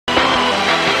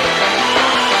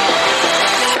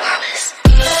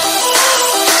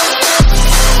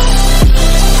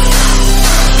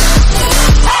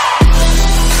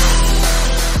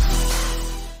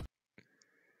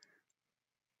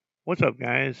What's up,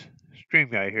 guys? Stream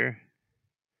Guy here.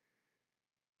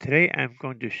 Today I'm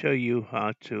going to show you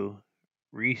how to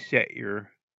reset your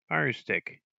Fire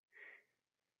Stick.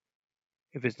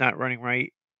 If it's not running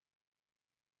right,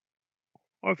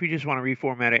 or if you just want to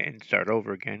reformat it and start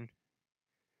over again,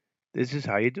 this is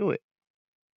how you do it.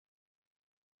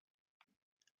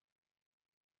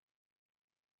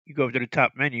 You go over to the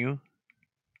top menu,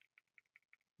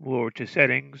 move over to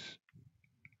Settings,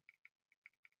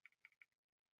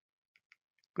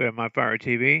 go to My Fire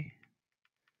TV,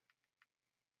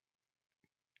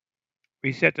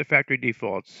 reset the factory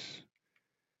defaults.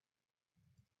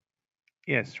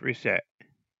 Yes, reset.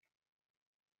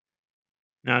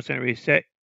 Now it's going to reset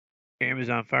your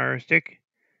Amazon Fire Stick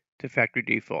to factory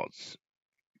defaults.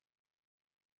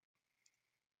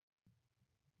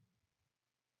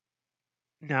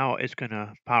 Now it's going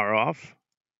to power off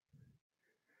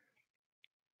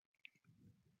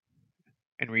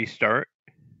and restart.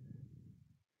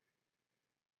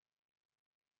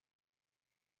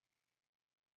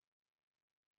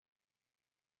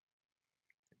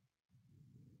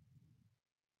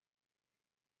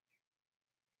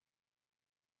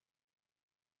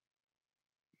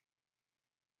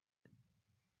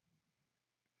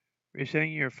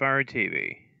 Resetting your Fire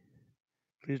TV.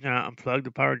 Please not unplug the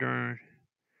power during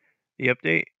the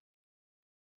update.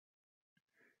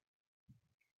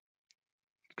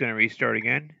 It's going to restart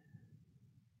again.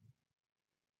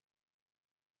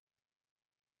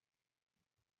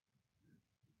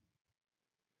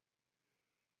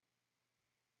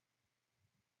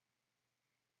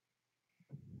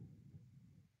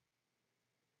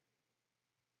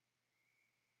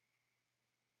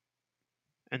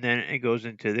 And then it goes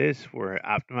into this where it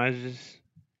optimizes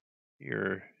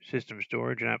your system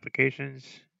storage and applications.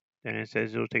 Then it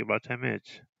says it'll take about 10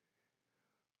 minutes.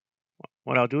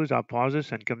 What I'll do is I'll pause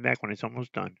this and come back when it's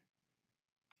almost done.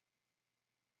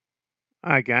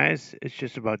 Alright guys, it's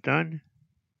just about done.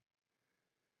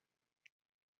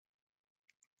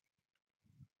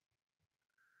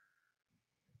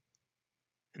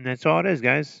 And that's all it is,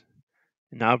 guys.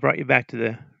 And now I brought you back to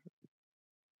the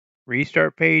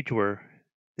restart page where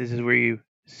this is where you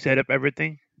set up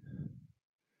everything.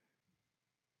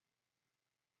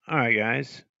 Alright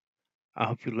guys, I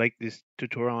hope you like this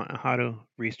tutorial on how to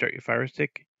restart your Fire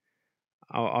Stick.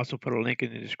 I'll also put a link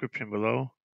in the description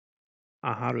below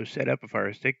on how to set up a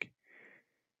Fire Stick.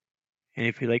 And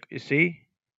if you like what you see,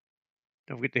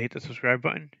 don't forget to hit the subscribe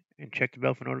button and check the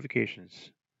bell for notifications.